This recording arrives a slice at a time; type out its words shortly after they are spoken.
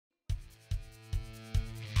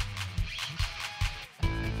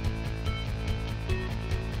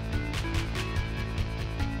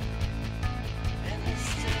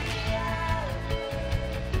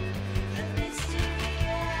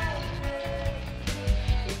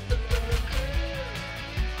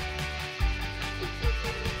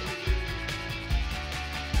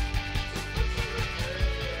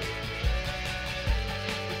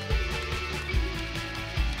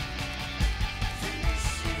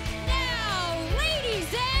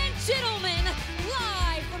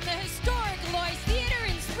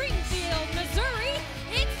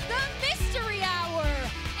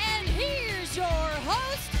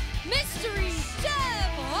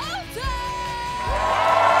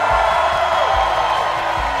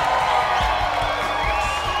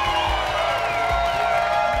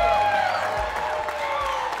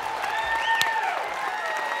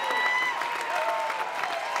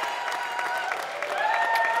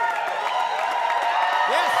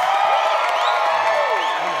Yes.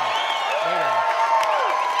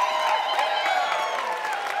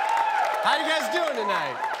 How you guys doing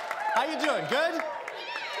tonight? How you doing? Good?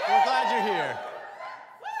 We're glad you're here.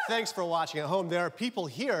 Thanks for watching at home. There are people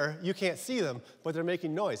here, you can't see them, but they're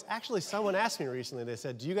making noise. Actually, someone asked me recently, they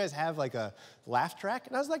said, do you guys have like a laugh track?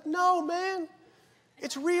 And I was like, no, man.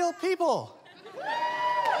 It's real people. Look it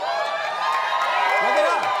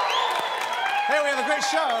up. Hey, we have a great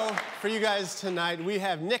show for you guys tonight. We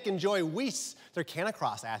have Nick and Joy Weiss. They're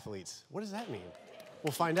canicross athletes. What does that mean?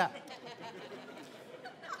 We'll find out.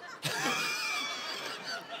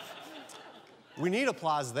 We need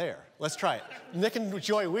applause there. Let's try it. Nick and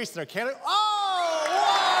Joy Weiss, they're Oh,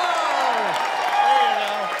 whoa!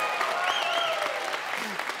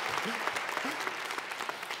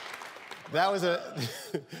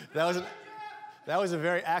 There you go. That was a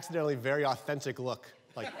very accidentally very authentic look.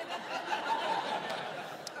 Like,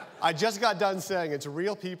 I just got done saying it's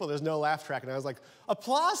real people, there's no laugh track, and I was like,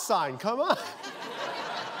 applause sign, come on.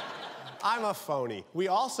 I'm a phony. We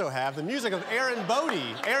also have the music of Erin Bode.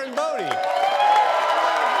 Erin Bode.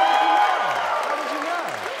 How did you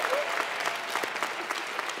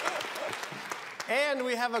know? And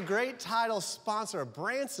we have a great title sponsor,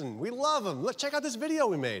 Branson. We love them. Let's check out this video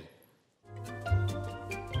we made.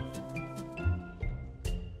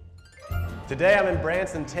 Today I'm in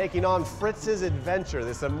Branson taking on Fritz's Adventure,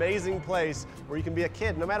 this amazing place where you can be a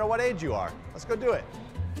kid no matter what age you are. Let's go do it.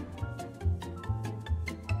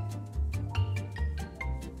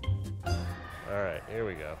 All right, here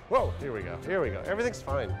we go. Whoa, here we go, here we go. Everything's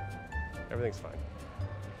fine. Everything's fine.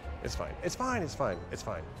 It's fine, it's fine, it's fine, it's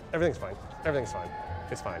fine. Everything's fine, everything's fine.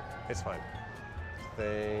 It's fine, it's fine.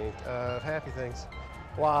 Think of happy things.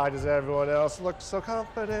 Why does everyone else look so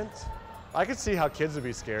confident? I could see how kids would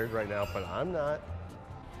be scared right now, but I'm not.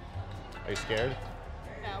 Are you scared?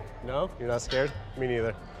 No. No? You're not scared? Me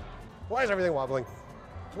neither. Why is everything wobbling?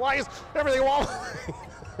 Why is everything wobbling?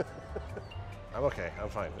 I'm okay, I'm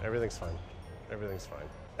fine. Everything's fine. Everything's fine.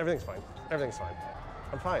 Everything's fine. Everything's fine.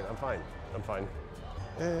 I'm fine, I'm fine. I'm fine.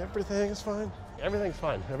 Everything is fine. Everything's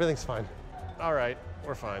fine. Everything's fine. All right,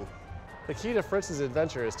 we're fine. The key to Fritz's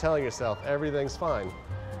Adventure is telling yourself everything's fine. Here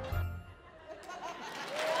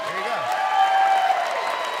you go.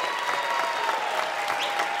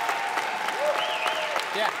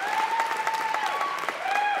 Yeah.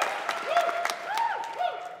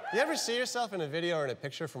 You ever see yourself in a video or in a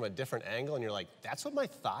picture from a different angle and you're like, that's what my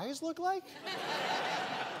thighs look like?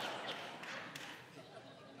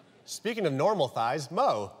 Speaking of normal thighs,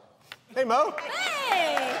 Mo. Hey, Mo.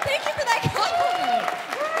 Hey, thank you for that compliment.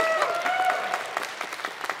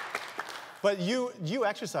 But you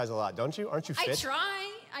exercise a lot, don't you? Aren't you fit? I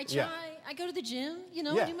try. Yeah. I go to the gym, you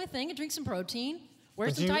know, Yeah. I do my thing, I drink some protein, wear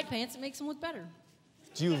But some tight pants, it makes them look better.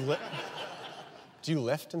 Do you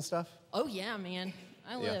lift and stuff? Oh yeah, man,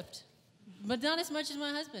 I lift. But not as much as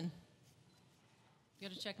my husband. You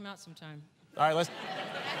gotta check him out sometime. All right, let's...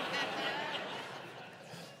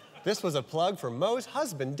 This was a plug for Mo's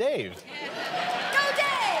husband, Dave. Go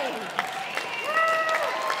Dave!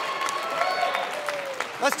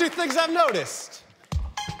 Let's do things I've noticed.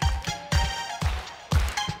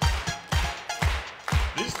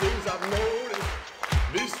 These things I've noticed.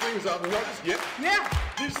 These things I've noticed. Yeah. Yeah.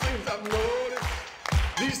 These things I've noticed.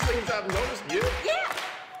 These things I've noticed. Yeah. Yeah.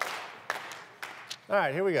 All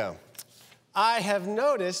right, here we go. I have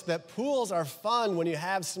noticed that pools are fun when you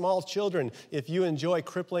have small children if you enjoy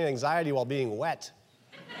crippling anxiety while being wet.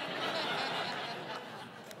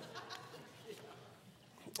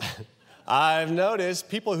 I've noticed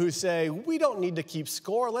people who say, we don't need to keep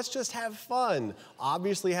score, let's just have fun,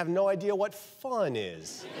 obviously have no idea what fun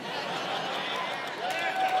is.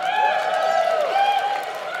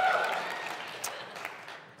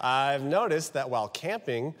 I've noticed that while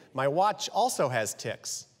camping, my watch also has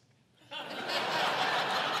ticks.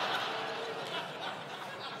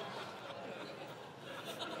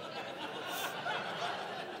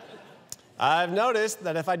 I've noticed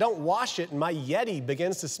that if I don't wash it, my Yeti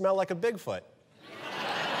begins to smell like a Bigfoot.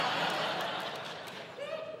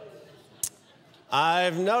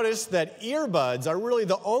 I've noticed that earbuds are really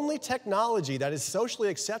the only technology that is socially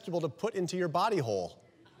acceptable to put into your body hole.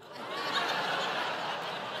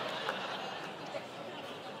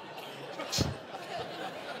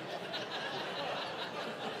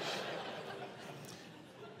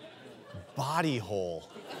 Body hole.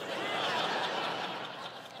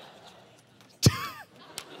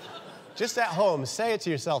 Just at home, say it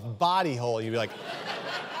to yourself, body hole. You'd be like,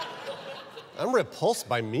 I'm repulsed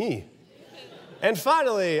by me. And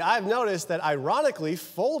finally, I've noticed that ironically,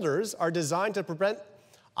 folders are designed to prevent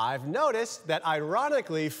I've noticed that,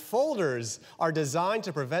 ironically, folders are designed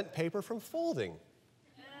to prevent paper from folding.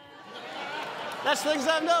 That's things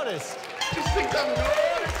I've noticed. These things I've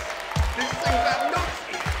noticed. These things I've noticed.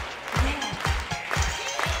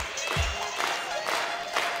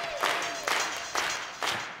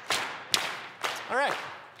 All right.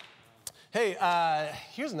 Hey,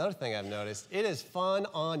 here's another thing I've noticed. It is fun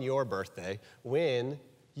on your birthday when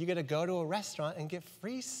you get to go to a restaurant and get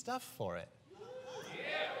free stuff for it.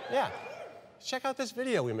 Yeah. Check out this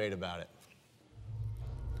video we made about it.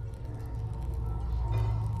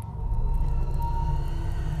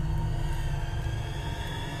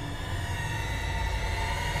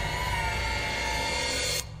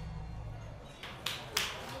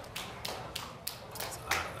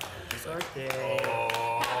 Birthday.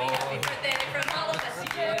 Happy birthday from all of us to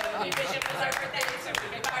you. We wish it was our birthday so we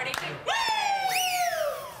can party too.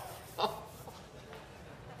 Woo!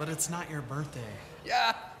 But it's not your birthday.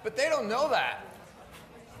 Yeah, but they don't know that.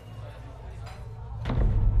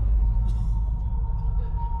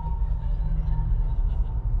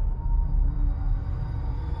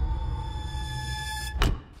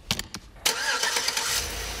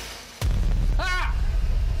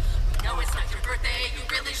 No, it's not your birthday. You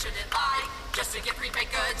really shouldn't lie. Just to get free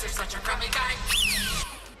baked goods, you're such a crummy guy.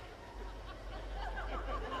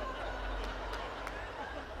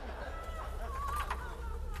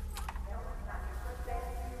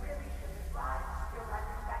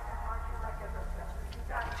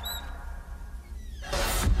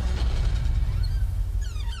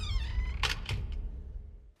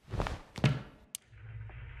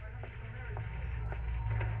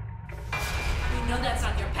 No, that's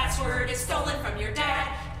not your password. It's stolen from your dad.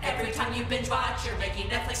 Every time you binge watch, you're making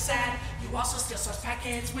Netflix sad. You also steal sauce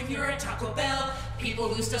packets when you're at Taco Bell. People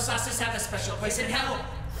who steal sauces have a special place in hell.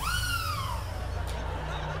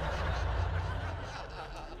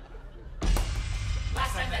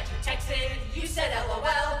 Last time that you texted, you said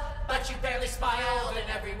LOL, but you barely smiled and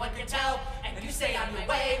everyone could tell. And you say on your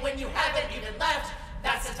way when you haven't even left.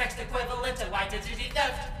 That's the text equivalent to identity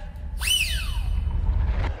theft.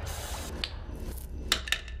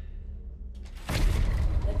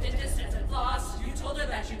 The dentist says it's lost. You told her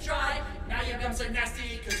that you tried. Now your gums are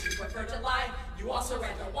nasty because you prefer to lie. You also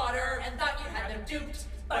read the water and thought you had them duped.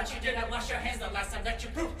 But you didn't wash your hands the last time that you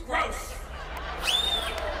pooped. Gross!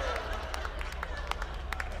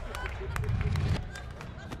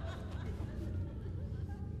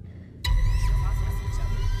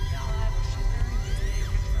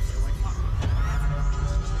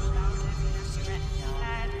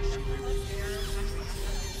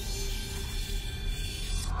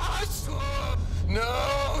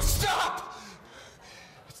 No, stop!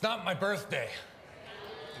 It's not my birthday.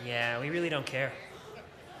 Yeah, we really don't care.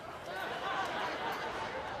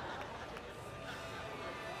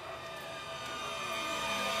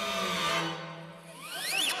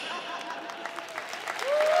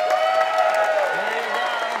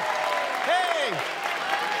 Hey,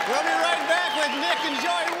 we'll be right back with Nick and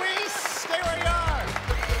Joy Weiss. Stay where you are.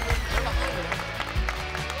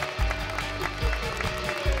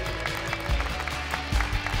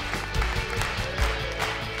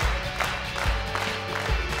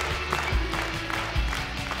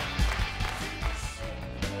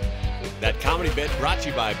 That comedy bit brought to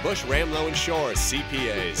you by Bush Ramlow and Shores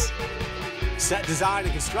CPAs. Set design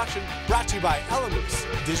and construction brought to you by Elamoose,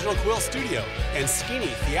 Digital Quill Studio, and Skinny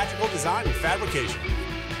Theatrical Design and Fabrication.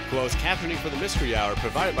 Closed captioning for the Mystery Hour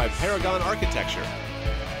provided by Paragon Architecture.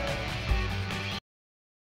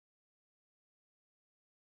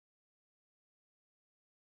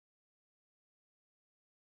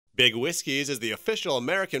 Big Whiskey's is the official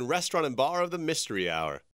American restaurant and bar of the Mystery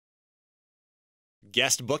Hour.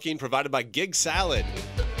 Guest booking provided by Gig Salad.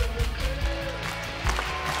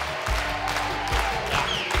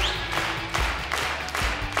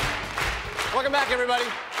 Welcome back, everybody.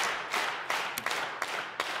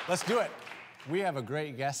 Let's do it. We have a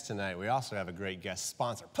great guest tonight. We also have a great guest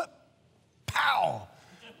sponsor. Pow!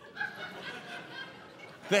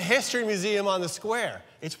 The History Museum on the Square.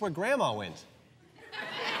 It's where Grandma went.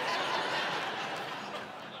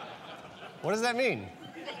 What does that mean?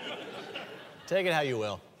 Take it how you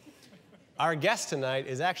will. Our guest tonight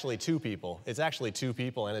is actually two people. It's actually two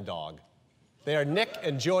people and a dog. They are Nick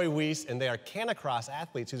and Joy Weiss, and they are Canicross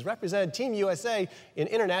athletes who's represented Team USA in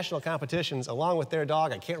international competitions along with their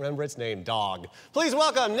dog. I can't remember its name, Dog. Please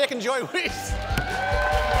welcome Nick and Joy Weiss.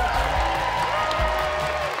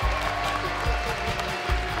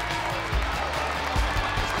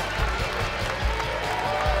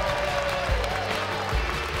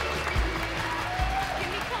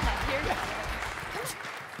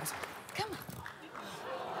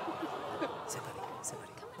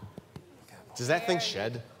 Does that thing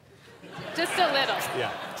shed? Just a little.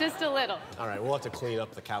 Yeah. Just a little. All right, we'll have to clean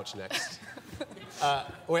up the couch next.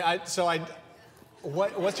 What's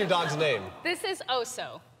your dog's name? This is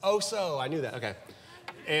Oso. Oso, I knew that, okay.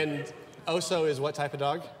 And Oso is what type of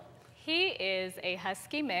dog? He is a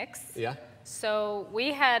husky mix. Yeah. So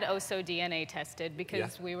we had Oso DNA tested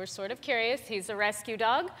because we were sort of curious. He's a rescue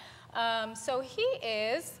dog. So he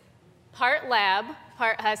is part lab,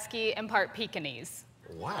 part husky, and part Pekingese.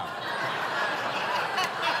 Wow.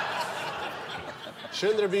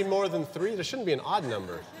 Shouldn't there be more than 3? There shouldn't be an odd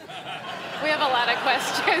number. We have a lot of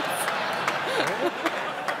questions.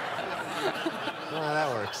 Well, that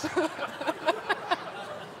works.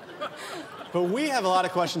 But we have a lot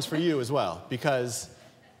of questions for you as well, because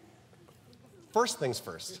first things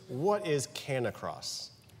first, what is canicross?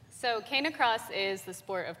 So canicross is the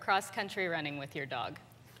sport of cross-country running with your dog.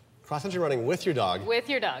 Cross-country running with your dog? With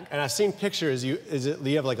your dog. And I've seen pictures. You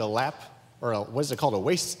have like a lap, or what is it called, a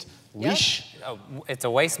waist leash? Oh, it's a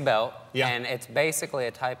waist belt, Yeah. and it's basically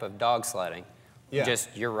a type of dog sledding. Yeah.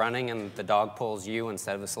 Just you're running and the dog pulls you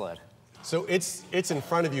instead of a sled. So it's in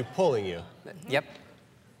front of you pulling you? Yep.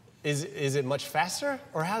 Is it much faster,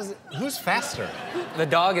 or who's faster? The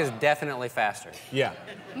dog is definitely faster. Yeah.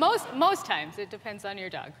 Most times, it depends on your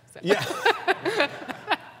dog. So. Yeah.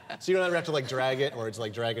 So you don't ever have to like drag it, or it's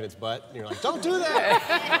like dragging its butt, and you're like, don't do that!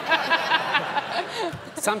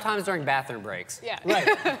 Sometimes during bathroom breaks. Yeah.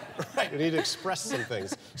 Right, we need to express some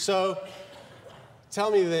things. So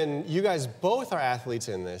tell me then, you guys both are athletes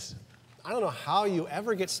in this. I don't know how you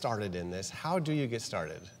ever get started in this. How do you get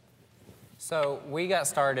started? So we got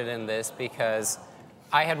started in this because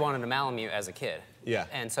I had wanted a Malamute as a kid. Yeah.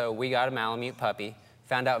 And so we got a Malamute puppy,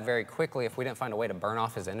 found out very quickly if we didn't find a way to burn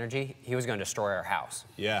off his energy, he was going to destroy our house.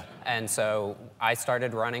 Yeah. And so I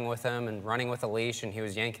started running with him and running with a leash, and he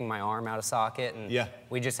was yanking my arm out of socket. And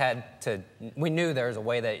we just we knew there was a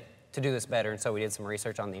way to do this better, and so we did some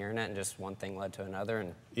research on the internet, and just one thing led to another,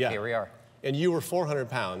 and here we are. And you were 400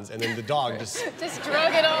 pounds, and then the dog just... Just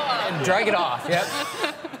drug it off. Drag it off, yep.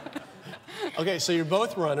 Okay, so you're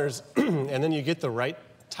both runners, and then you get the right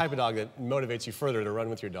type of dog that motivates you further to run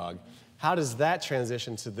with your dog. How does that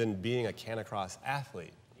transition to then being a canicross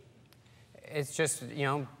athlete? It's just,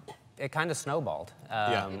 it kind of snowballed.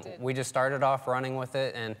 It did. We just started off running with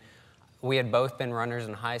it, and we had both been runners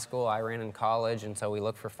in high school. I ran in college, and so we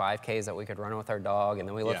looked for 5Ks that we could run with our dog, and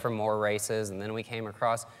then we looked for more races, and then we came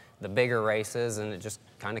across the bigger races, and it just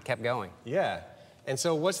kind of kept going. Yeah. And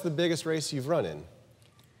so what's the biggest race you've run in?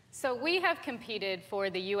 So we have competed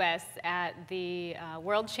for the U.S. at the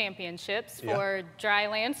World Championships for dry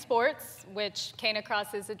land sports, which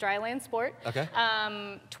canicross is a dry land sport,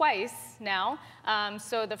 twice now.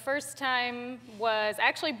 So the first time was,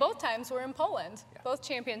 actually both times were in Poland. Yeah. Both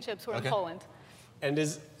championships were in Poland. And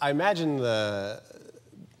I imagine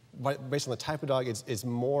based on the type of dog, it's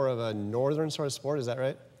more of a northern sort of sport, is that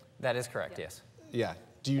right? That is correct, yes. Yeah.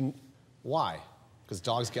 Why? Because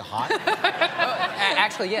dogs get hot?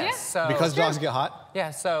 Actually, yes. Yeah. So, because dogs get hot?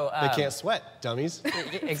 Yeah, so... they can't sweat, dummies.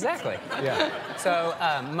 Exactly. Yeah. So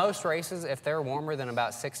most races, if they're warmer than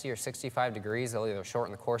about 60 or 65 degrees, they'll either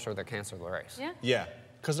shorten the course or they'll cancel the race. Yeah. Yeah,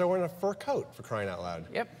 because they're wearing a fur coat, for crying out loud.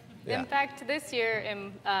 Yep. Yeah. In fact, this year,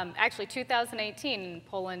 in actually 2018 in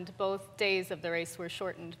Poland, both days of the race were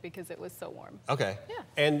shortened because it was so warm. Okay. Yeah.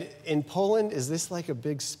 And in Poland, is this like a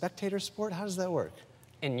big spectator sport? How does that work?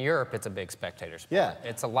 In Europe, it's a big spectator sport. Yeah.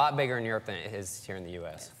 It's a lot bigger in Europe than it is here in the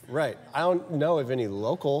U.S. Right. I don't know of any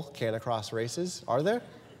local canicross races. Are there?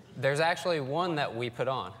 There's actually one that we put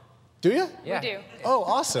on. Do you? Yeah. We do. Oh,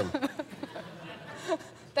 awesome.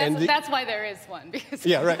 That's why there is one. Because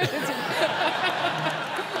yeah, right.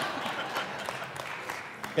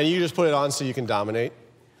 And you just put it on so you can dominate?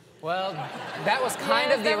 Well, that was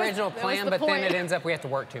kind of the original plan, but then it point. ends up we have to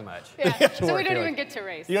work too much. Yeah. So we don't even get to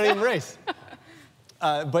race. You don't even race.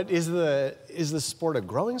 But is the sport a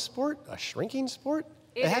growing sport? A shrinking sport?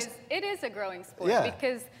 It is a growing sport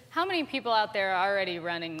because how many people out there are already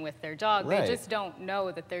running with their dog? Right. They just don't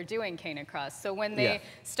know that they're doing canicross. So when they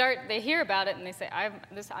they hear about it and they say,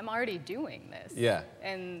 I'm already doing this. Yeah.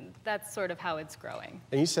 And that's sort of how it's growing.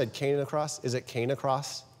 And you said canicross. Is it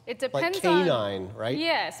canicross? It depends like canine, right?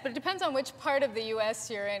 Yes, but it depends on which part of the U.S.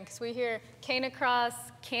 you're in, because we hear canicross,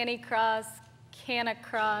 canicross,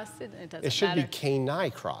 canicross. It doesn't matter. It should be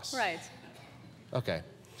canicross. Right. Okay.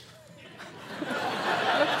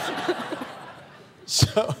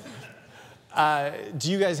 So,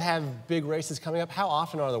 do you guys have big races coming up? How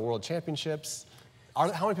often are the World Championships? How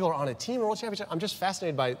many people are on a team in World Championship? I'm just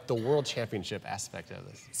fascinated by the World Championship aspect of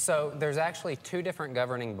this. So there's actually 2 different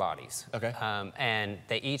governing bodies. Okay. And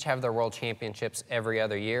they each have their World Championships every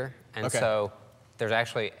other year. And Okay. so there's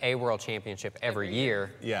actually a World Championship every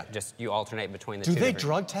year. Yeah. Just you alternate between the Do 2 they different-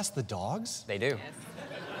 drug test the dogs? They do. Yes.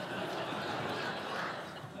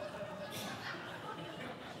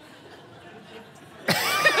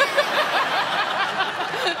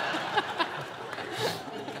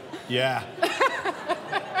 Yeah.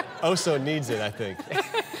 Oso needs it, I think.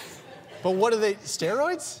 But what are they,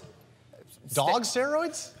 steroids? Dog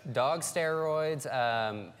steroids? Dog steroids,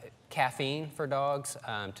 caffeine for dogs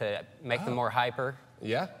to make them more hyper.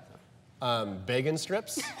 Yeah. Bacon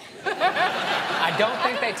strips? I don't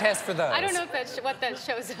think they test for those. I don't know if that's what that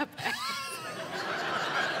shows up as.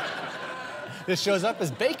 This shows up as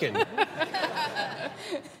bacon.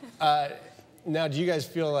 Now, do you guys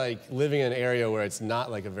feel like living in an area where it's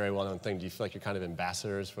not like a very well-known thing, do you feel like you're kind of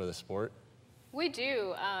ambassadors for the sport? We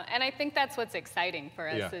do, and I think that's what's exciting for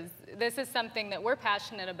us. Yeah. Is this is something that we're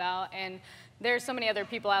passionate about, and there's so many other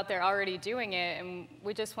people out there already doing it, and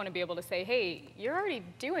we just want to be able to say, hey, you're already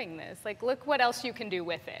doing this. Like, look what else you can do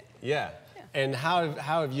with it. Yeah. And how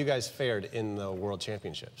have you guys fared in the World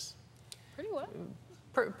Championships? Pretty well.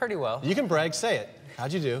 Pretty well. You can brag, say it.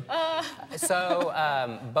 How'd you do? So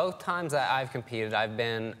both times that I've competed, I've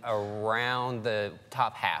been around the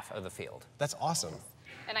top half of the field. That's awesome.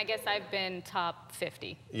 And I guess I've been top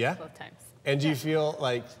 50 Yeah? both times. And do you feel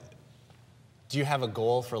like, do you have a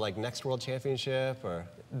goal for like next World Championship or?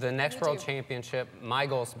 The next World Championship, my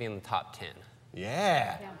goal is to be in the top 10.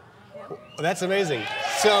 Yeah. Well, that's amazing.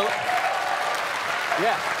 So,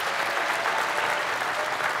 yeah.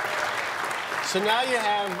 So now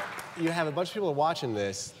you have a bunch of people watching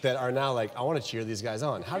this that are now like, I want to cheer these guys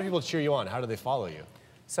on. How do people cheer you on? How do they follow you?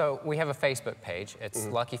 So we have a Facebook page. It's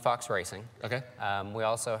Lucky Fox Racing. Okay. We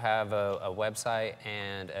also have a website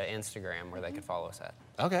and an Instagram where they can follow us at.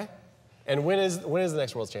 Okay. And when is the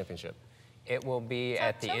next World Championship? It will be It's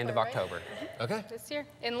at the end of October, October. Okay. This year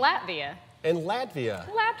in Latvia. In Latvia.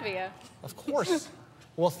 Latvia. Of course.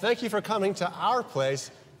 Well, thank you for coming to our place.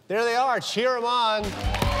 There they are. Cheer them on.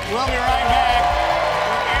 We'll be right back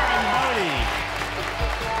with Erin Bode.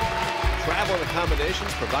 Travel and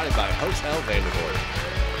accommodations provided by Hotel Vandervoort.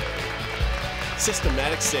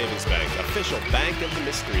 Systematic Savings Bank, official bank of the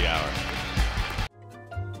Mystery Hour.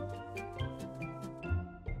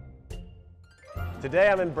 Today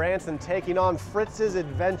I'm in Branson taking on Fritz's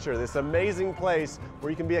Adventure, this amazing place where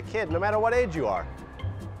you can be a kid no matter what age you are.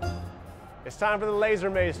 It's time for the Laser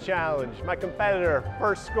Maze Challenge. My competitor,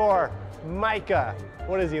 first score, Micah.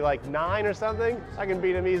 What is he, like 9 or something? I can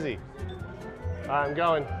beat him easy. I'm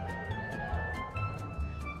going.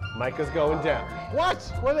 Micah's going down. What?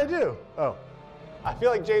 What did I do? Oh, I feel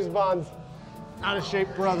like James Bond's out of shape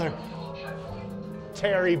brother.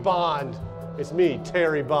 Terry Bond. It's me,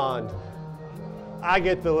 Terry Bond. I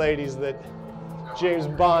get the ladies that James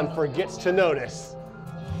Bond forgets to notice.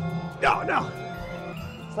 No, no.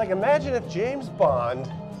 It's like, imagine if James Bond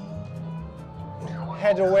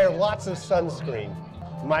had to wear lots of sunscreen.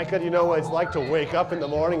 Micah, do you know what it's like to wake up in the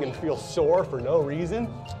morning and feel sore for no reason?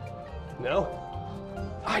 No?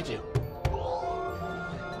 I do.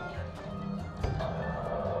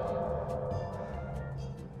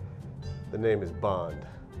 The name is Bond.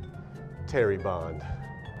 Terry Bond,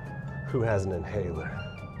 who has an inhaler.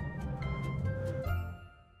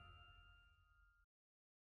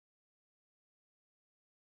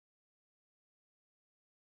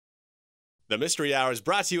 The Mystery Hour is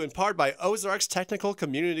brought to you in part by Ozarks Technical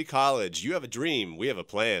Community College. You have a dream, we have a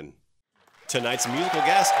plan. Tonight's musical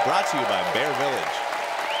guest brought to you by Bear Village.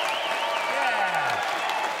 Yeah.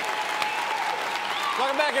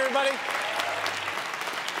 Welcome back, everybody.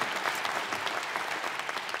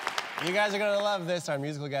 You guys are going to love this. Our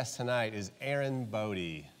musical guest tonight is Erin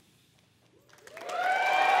Bode.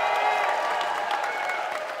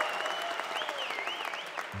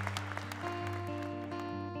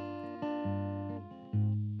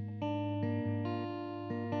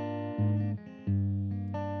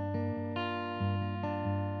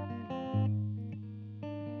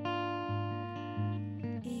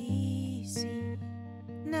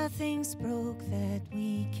 Nothing's broke that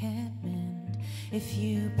we can't mend if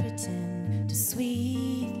you pretend to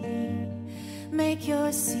sweetly make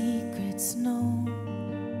your secrets known.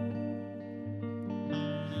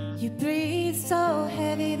 You breathe so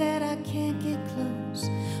heavy that I can't get close,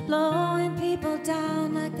 blowing people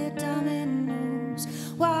down like they're dominoes,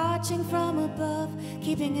 watching from above,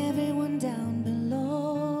 keeping everyone down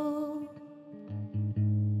below.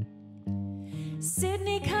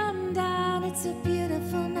 Sydney, come down, it's a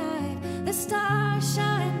beautiful night. The stars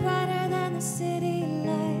shine brighter than the city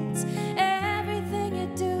lights. Everything you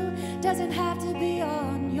do doesn't have to be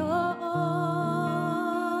on your own.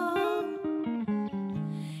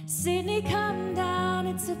 Sydney, come down,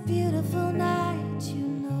 it's a beautiful night, you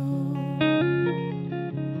know.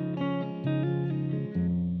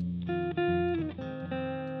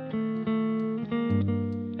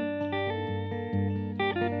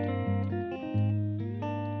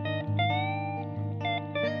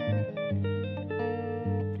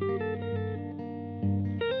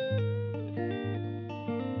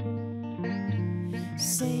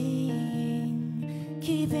 Saying,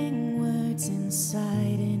 keeping words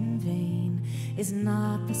inside in vain is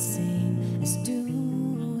not the same as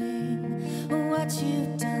doing what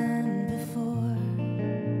you've done before.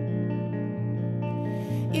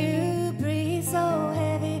 You breathe so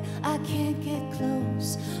heavy, I can't get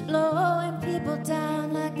close, blowing people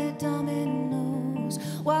down like they're dominoes,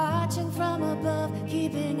 watching from above,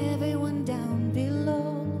 keeping everyone down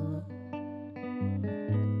below.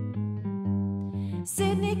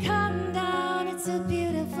 Sydney, come down, it's a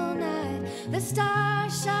beautiful night. The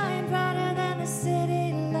stars shine brighter than the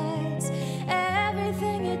city lights.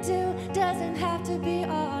 Everything you do doesn't have to be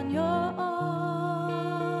on your own.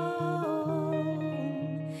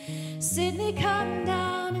 Sydney, come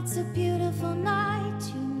down, it's a beautiful night,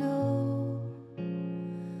 you know.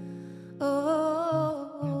 Oh,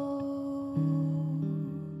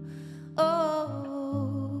 oh,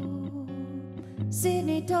 oh.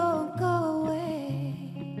 Sydney, don't go away.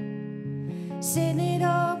 Sydney,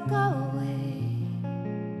 don't go away.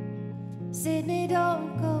 Sydney,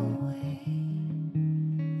 don't go away.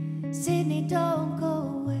 Sydney, don't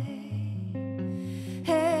go away.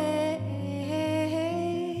 Hey, hey,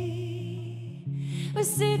 hey. Well,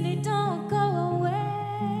 Sydney, don't go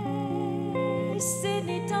away.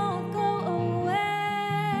 Sydney, don't go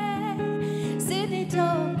away. Sydney,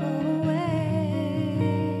 don't go away.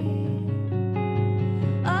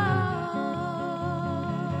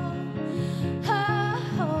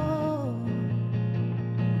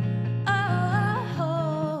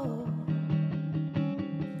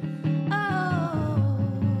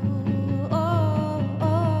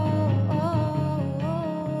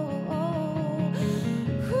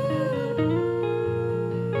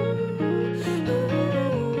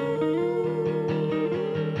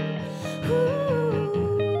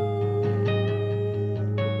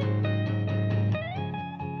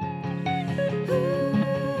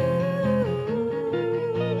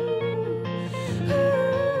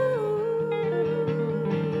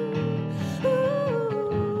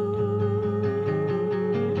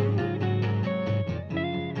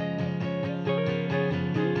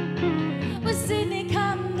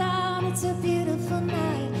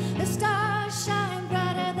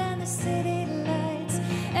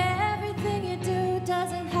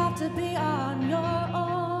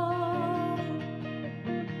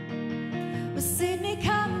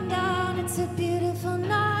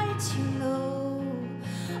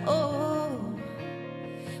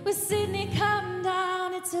 Sydney, come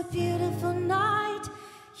down, it's a beautiful night,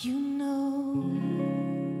 you know.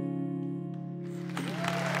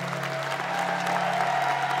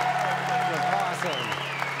 Awesome.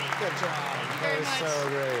 Good job. That was so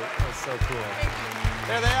great. That was so cool.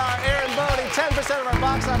 There they are, Erin, Bode. 10% of our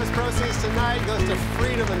box office proceeds tonight goes to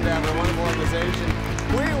Freedom Endeavor, a wonderful organization.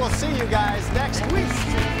 We will see you guys next week.